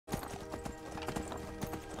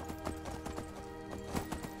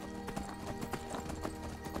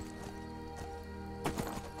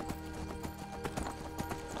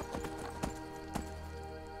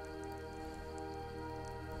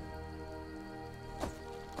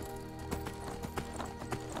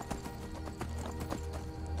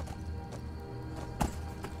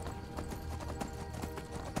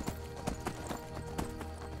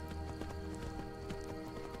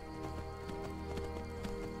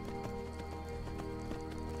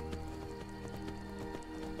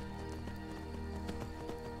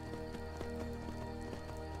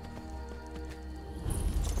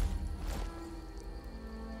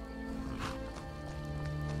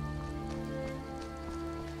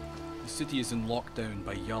city is in lockdown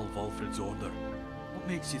by Jarl Valfrid's order. What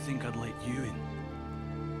makes you think I'd let you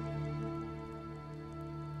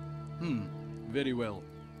in? Very well.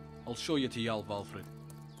 I'll show you to Jarl Valfrid.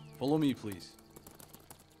 Follow me, please.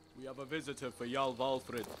 We have a visitor for Jarl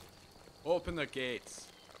Valfrid. Open the gates.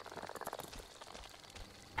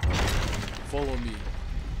 Follow me.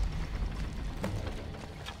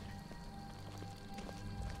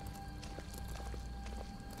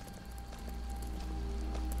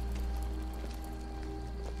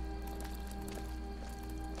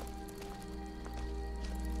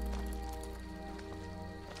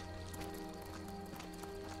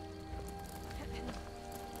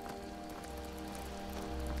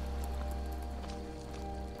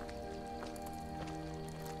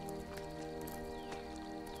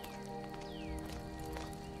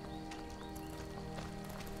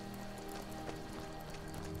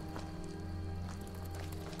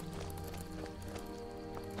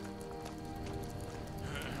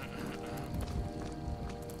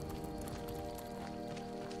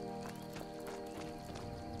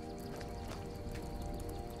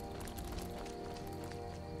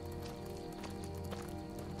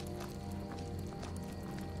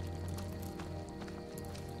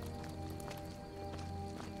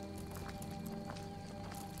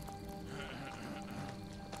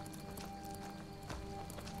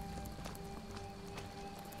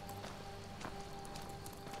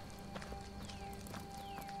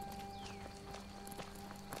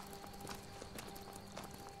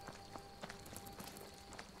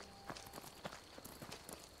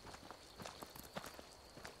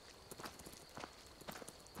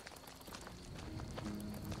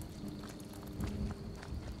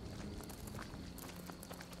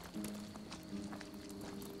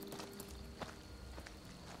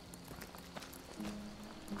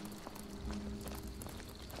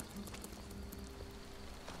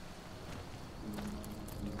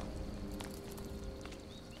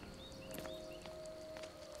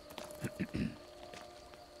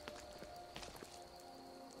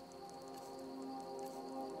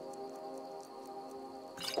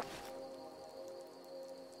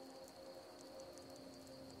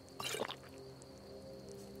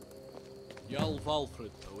 Jarl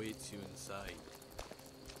Valfrid awaits you inside.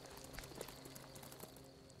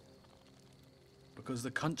 Because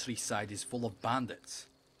the countryside is full of bandits,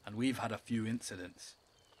 and we've had a few incidents,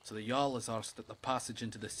 so the Jarl has asked that the passage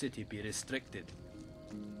into the city be restricted.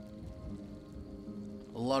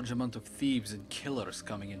 A large amount of thieves and killers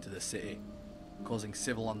coming into the city, causing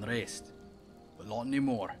civil unrest. But not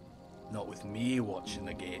anymore. Not with me watching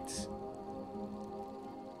the gates.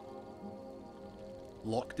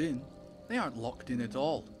 Locked in? They aren't locked in at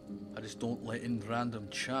all. I just don't let in random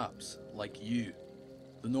chaps like you.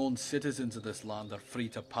 The known citizens of this land are free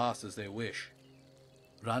to pass as they wish.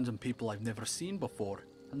 Random people I've never seen before,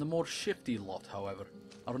 and the more shifty lot, however,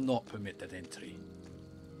 are not permitted entry.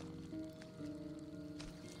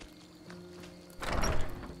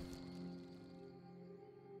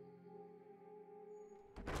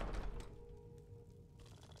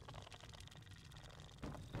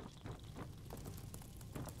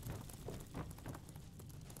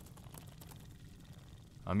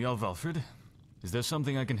 I'm Jarl Valfrid. Is there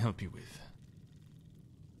something I can help you with?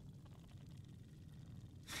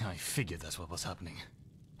 I figured that's what was happening.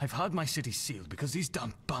 I've had my city sealed because these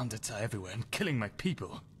damn bandits are everywhere and killing my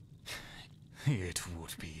people. It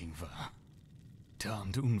would be Ingvar.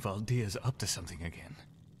 Damned Unvaldir's up to something again.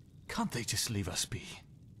 Can't they just leave us be?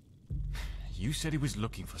 You said he was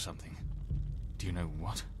looking for something. Do you know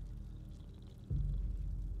what?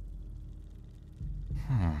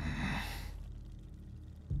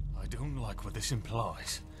 I don't like what this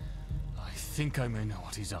implies. I think I may know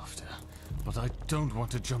what he's after, but I don't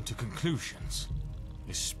want to jump to conclusions.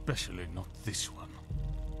 Especially not this one.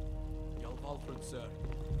 Jarl Valfrid, sir.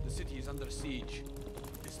 The city is under siege.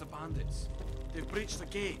 It's the bandits. They've breached the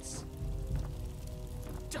gates.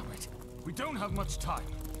 Damn it! We don't have much time.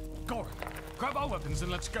 Goran, grab our weapons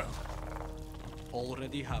and let's go.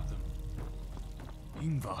 Already have them.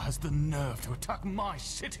 Ingvar has the nerve to attack my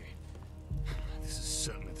city. This is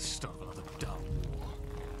certainly the start of another damn war.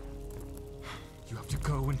 You have to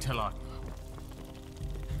go and tell Agnar.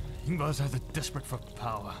 Ingvar's either desperate for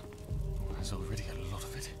power, or has already a lot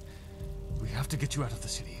of it. We have to get you out of the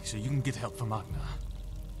city so you can get help from Agnar.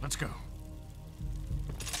 Let's go.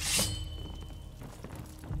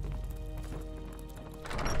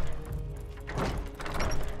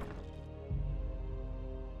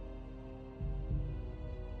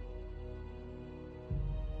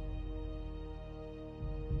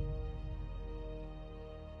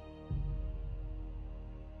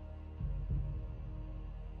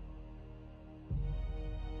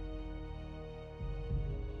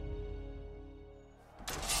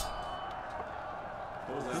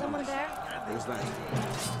 someone there? Who's that?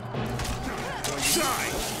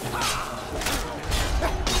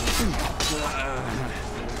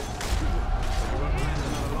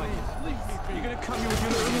 You're gonna cut me with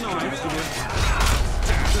your little knives,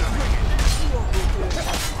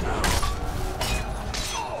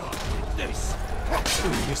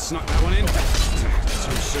 you snuck that one in? Too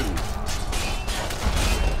soon.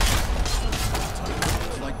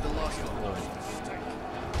 Like the last one.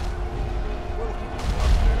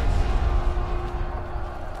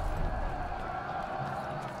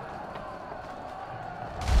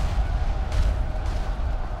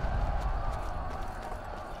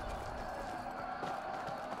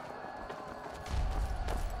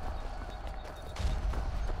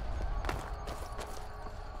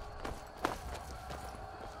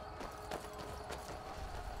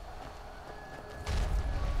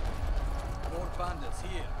 Bandits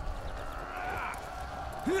here.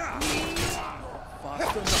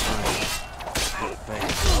 Faster than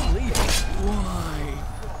Why?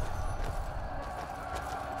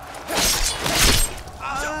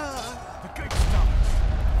 The gate's down.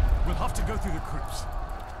 We'll have to go through the crypts.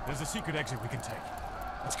 There's a secret exit we can take.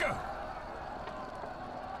 Let's go.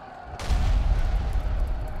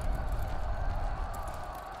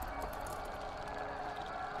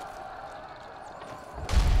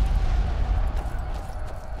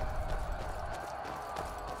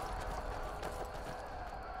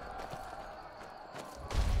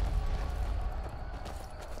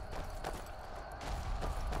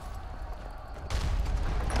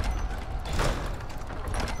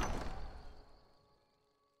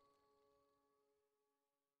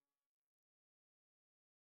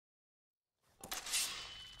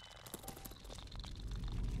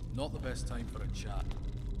 Not the best time for a chat.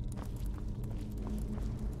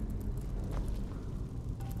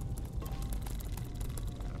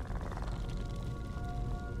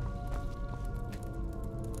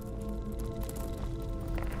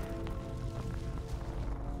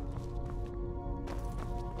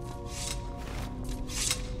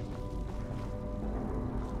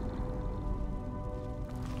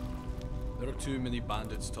 There are too many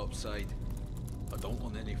bandits topside. I don't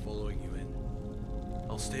want any following you in.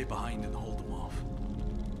 I'll stay behind and hold them off.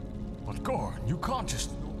 But Gorn, you can't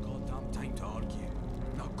just... No goddamn time to argue.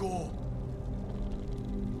 Now go!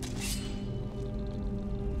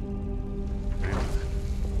 Very well then.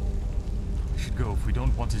 We should go if we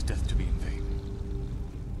don't want his death to be in vain.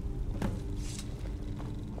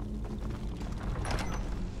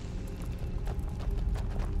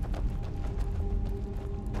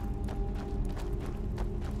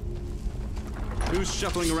 Who's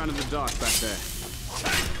shuffling around in the dark back there?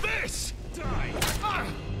 Take this! Die!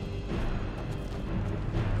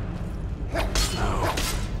 No.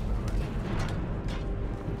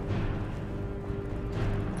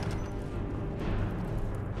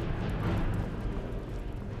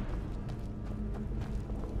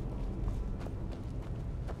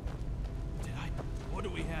 What do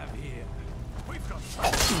we have here? We've got...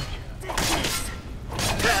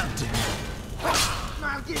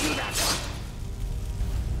 I'll give you that one!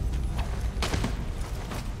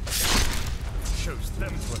 Shows them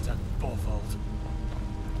to attack Borfold.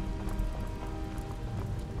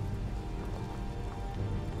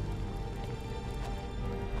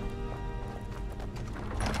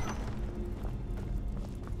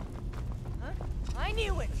 Huh? I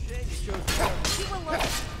knew it! You will look.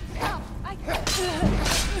 Help! I...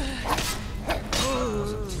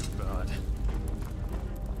 Wasn't too bad.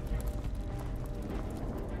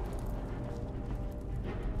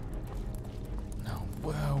 Now,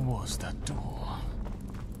 where was that door?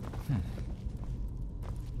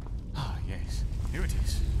 Ah, yes. Here it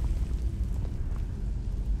is.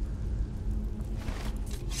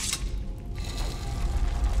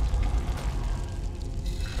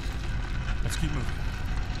 Let's keep moving.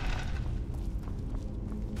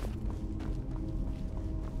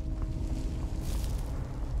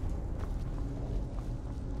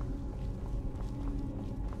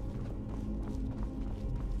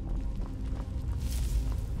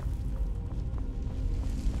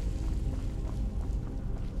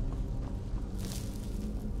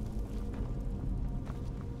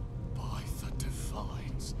 By the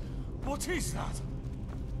Divines. What is that?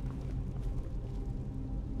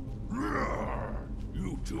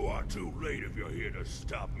 You two are too late if you're here to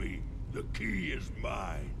stop me. The key is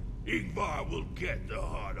mine. Ingvar will get the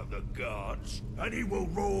heart of the gods, and he will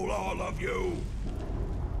rule all of you.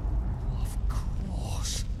 Of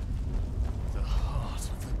course. The heart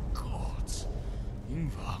of the gods.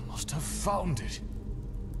 Ingvar must have found it.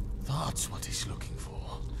 That's what he's looking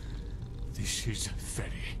for. This is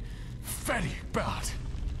very, very bad.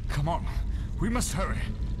 Come on, we must hurry.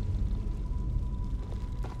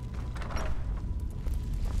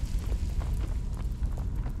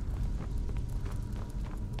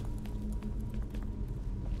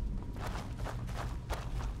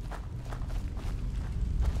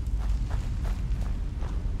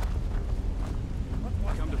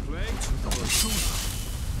 Come to play? Are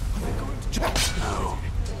they going to jump? No.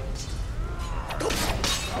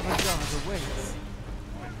 Our awaits.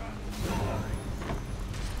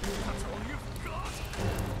 That's all you've got?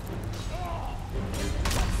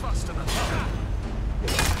 Faster than that.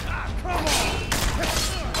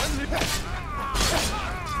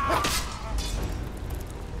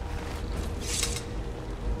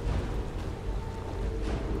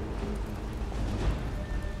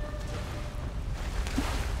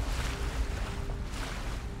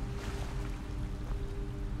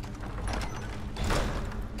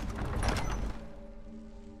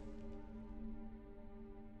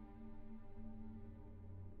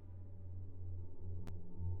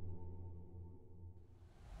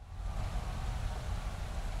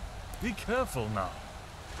 Be careful now.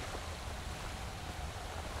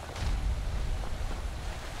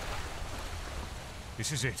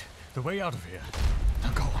 This is it. The way out of here.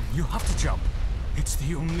 Now go on. You have to jump. It's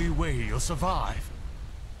the only way you'll survive.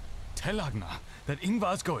 Tell Agnar that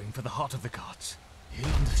Ingvar's going for the heart of the gods. He'll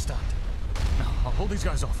understand. Now, I'll hold these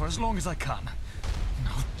guys off for as long as I can.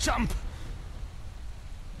 Now, jump!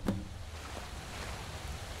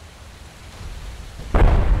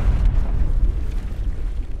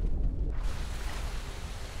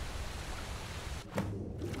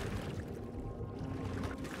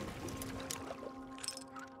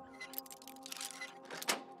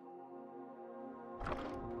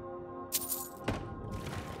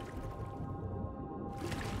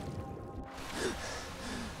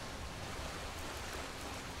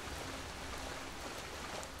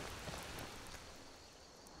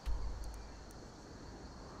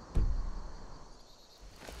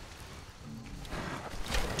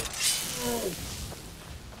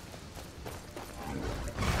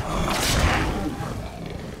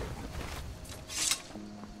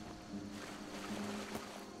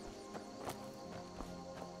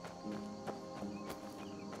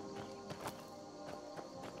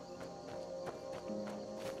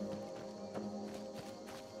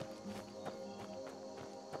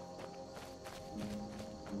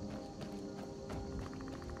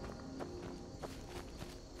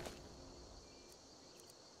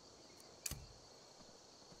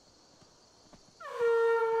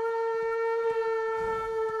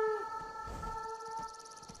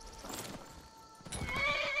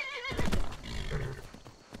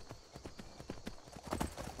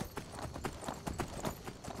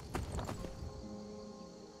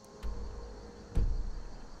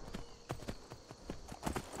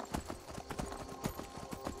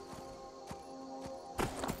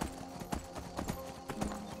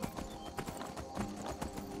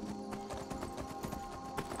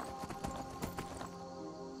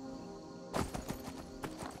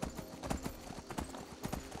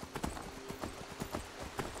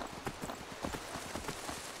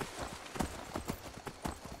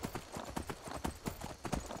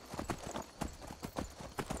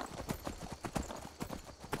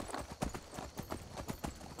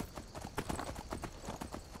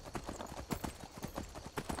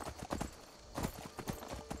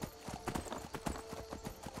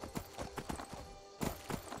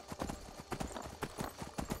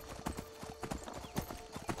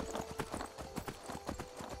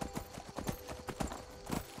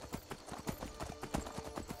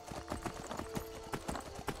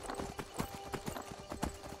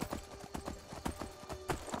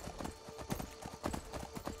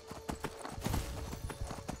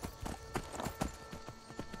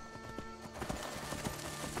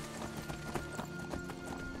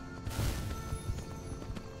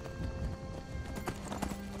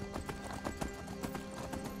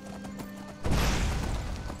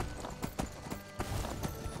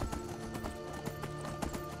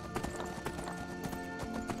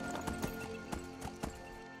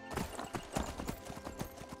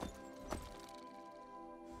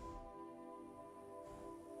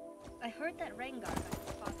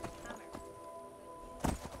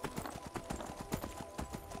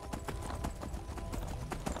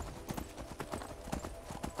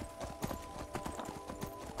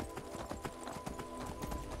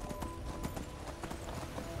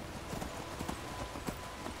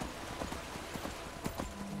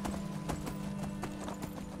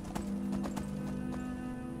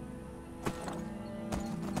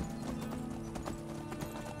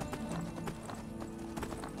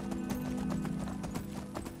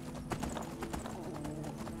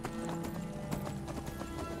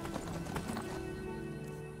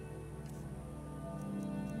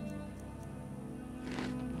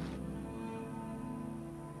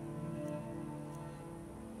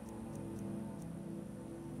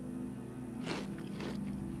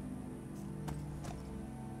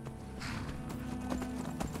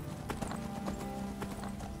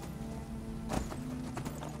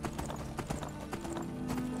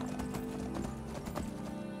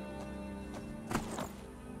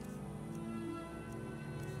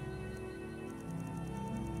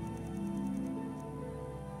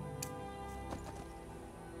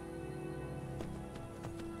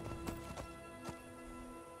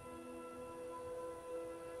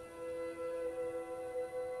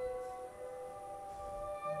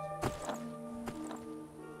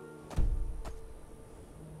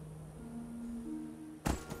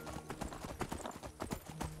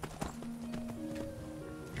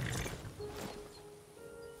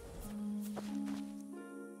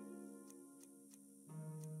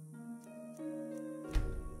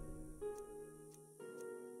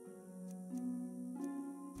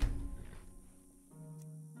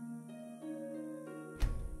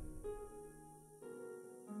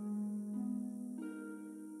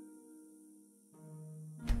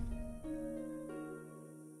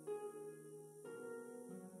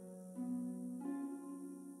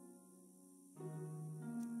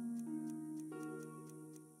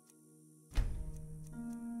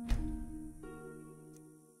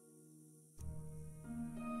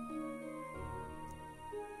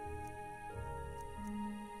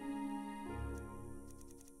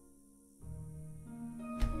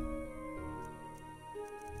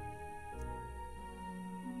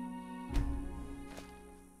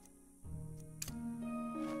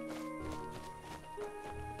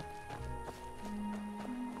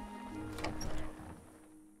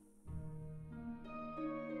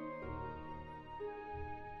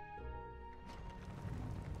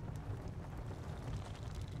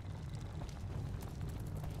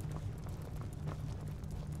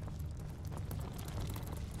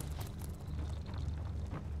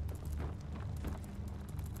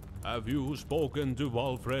 Have you spoken to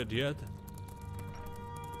Walfred yet?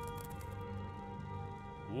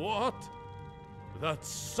 What? That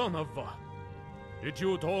son of a... Did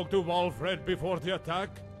you talk to Walfred before the attack?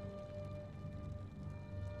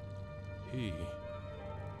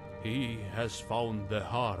 He has found the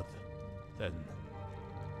heart, then.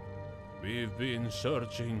 We've been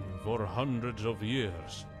searching for hundreds of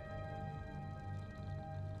years.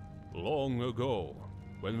 Long ago,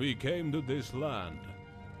 when we came to this land,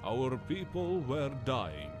 our people were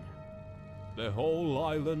dying. The whole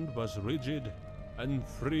island was rigid and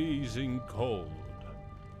freezing cold.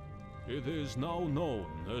 It is now known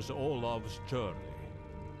as Olaf's Journey.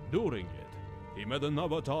 During it, he met an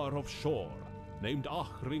avatar of shore named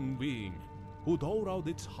Ahringving, who tore out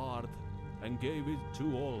its heart and gave it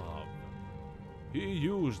to Olaf. He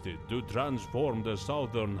used it to transform the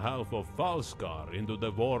southern half of Falskaar into the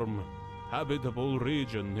warm, habitable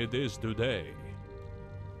region it is today.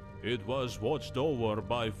 It was watched over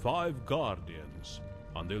by 5 guardians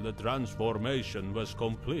until the transformation was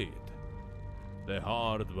complete. The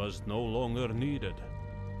heart was no longer needed,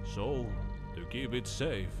 so, to keep it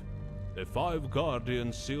safe, the 5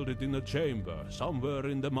 guardians sealed it in a chamber somewhere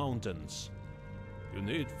in the mountains. You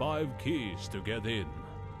need 5 keys to get in.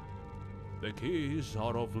 The keys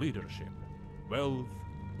are of leadership, wealth,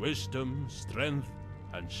 wisdom, strength,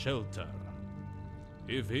 and shelter.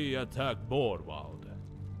 If he attacked Borvald,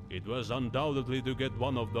 it was undoubtedly to get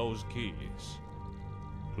one of those keys.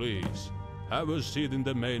 Please, have a seat in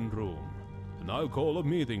the main room, and I'll call a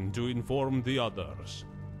meeting to inform the others.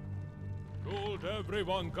 Could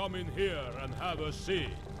everyone come in here and have a seat?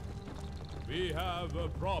 We have a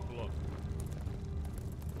problem.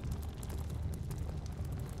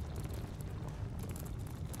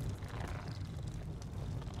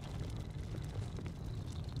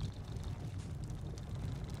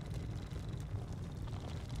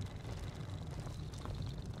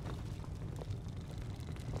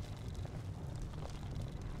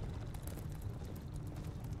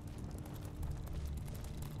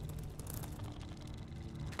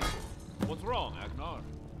 What's wrong, Agnar?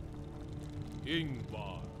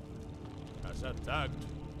 Ingvar has attacked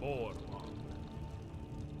Borvald.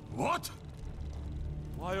 What?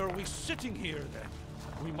 Why are we sitting here, then?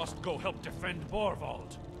 We must go help defend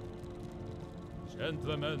Borvald.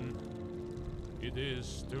 Gentlemen, it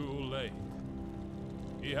is too late.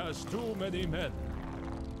 He has too many men.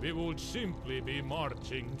 We would simply be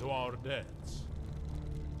marching to our deaths.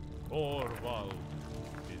 Borvald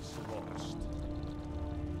is lost.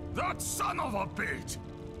 That son of a bitch!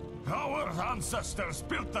 Our ancestors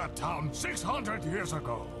built that town 600 years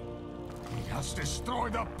ago. He has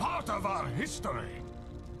destroyed a part of our history.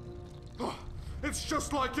 It's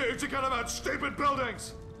just like you to get about stupid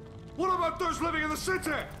buildings! What about those living in the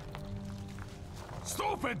city?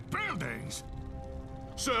 Stupid buildings?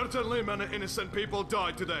 Certainly many innocent people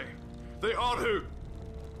died today. They are who?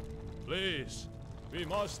 Please, we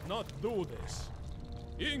must not do this.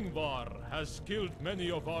 Ingvar has killed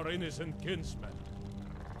many of our innocent kinsmen,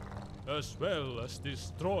 as well as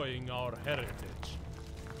destroying our heritage.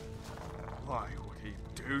 Why would he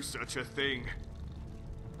do such a thing?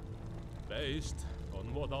 Based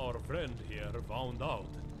on what our friend here found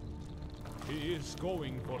out, he is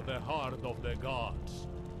going for the heart of the gods.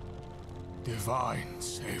 Divine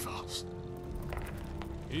save us.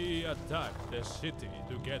 He attacked the city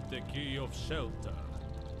to get the key of shelter.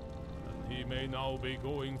 He may now be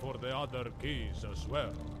going for the other keys as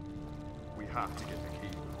well. We have to get the key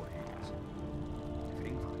before he is.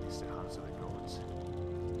 If Ingvar is the heart of the gods,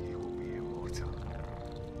 he will be immortal.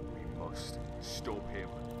 We must stop him.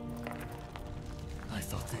 I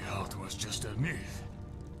thought the heart was just a myth.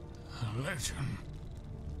 A legend.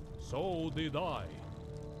 So did I.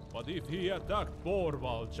 But if he attacked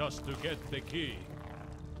Borvald just to get the key,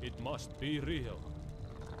 it must be real.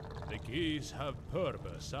 The keys have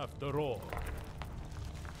purpose, after all.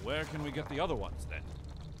 Where can we get the other ones, then?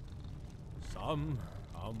 Some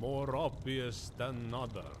are more obvious than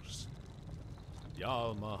others.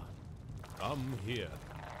 Hjalmar, come here.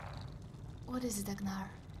 What is it, Agnar?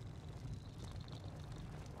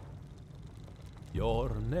 Your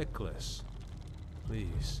necklace,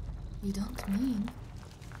 please. You don't mean...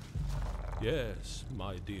 Yes,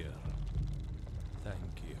 my dear.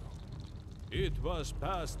 Thank you. It was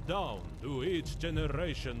passed down to each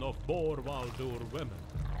generation of Borvaldur women,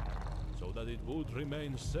 so that it would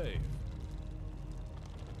remain safe.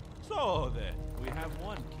 So then, we have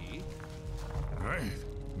one key. Right,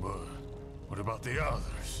 but what about the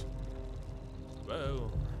others?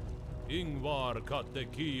 Well, Ingvar got the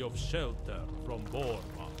key of shelter from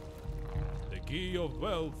Borvald. The key of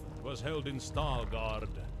wealth was held in Stalgard,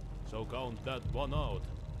 so count that one out.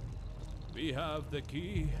 We have the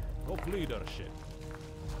key of leadership.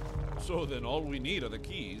 So then all we need are the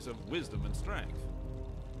keys of wisdom and strength.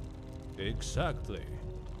 Exactly.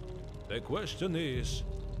 The question is,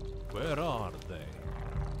 where are they?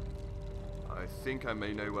 I think I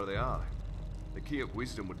may know where they are. The key of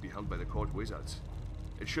wisdom would be held by the court wizards.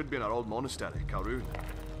 It should be in our old monastery, Kalrun.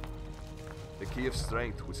 The key of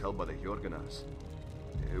strength was held by the Hjorgunars.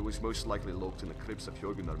 It was most likely locked in the crypts of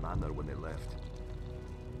Hjorgunar Manor when they left.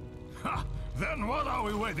 Ha! Then what are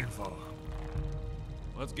we waiting for?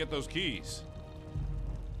 Let's get those keys.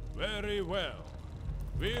 Very well.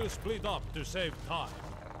 We'll split up to save time.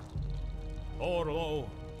 Orlo,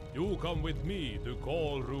 you come with me to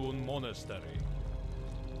Kolrun Monastery.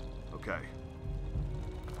 Okay.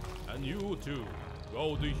 And you two,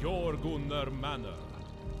 go to Hjorgunnar Manor.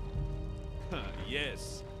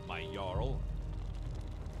 Yes, my Jarl.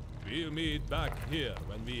 We'll meet back here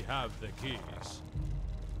when we have the keys.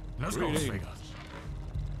 Let's go, Greetings. Svegas.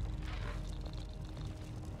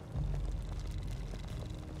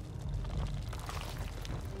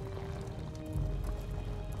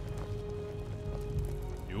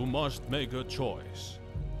 You must make a choice.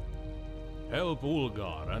 Help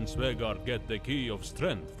Ulgar and Svegar get the key of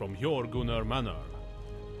strength from Hjorgunnar Manor.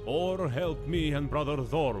 Or help me and brother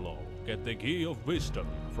Thorlo get the key of wisdom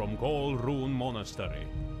from Kolrun Monastery.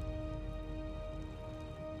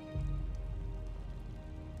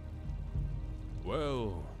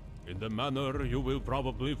 Well, in the manor you will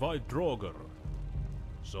probably fight Draugr.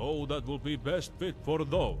 So that will be best fit for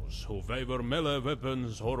those who favor melee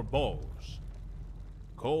weapons or bows.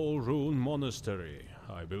 Kolrun Monastery,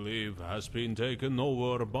 I believe, has been taken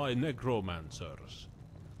over by necromancers.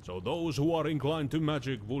 So those who are inclined to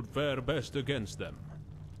magic would fare best against them.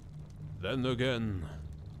 Then again,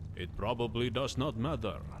 it probably does not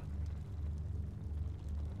matter.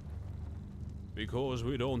 Because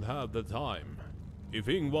we don't have the time. If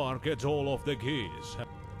Ingvar gets all of the keys,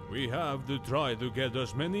 we have to try to get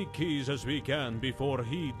as many keys as we can before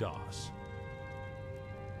he does.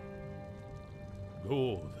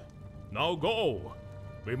 Good. Now go!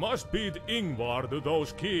 We must beat Ingvar to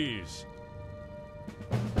those keys.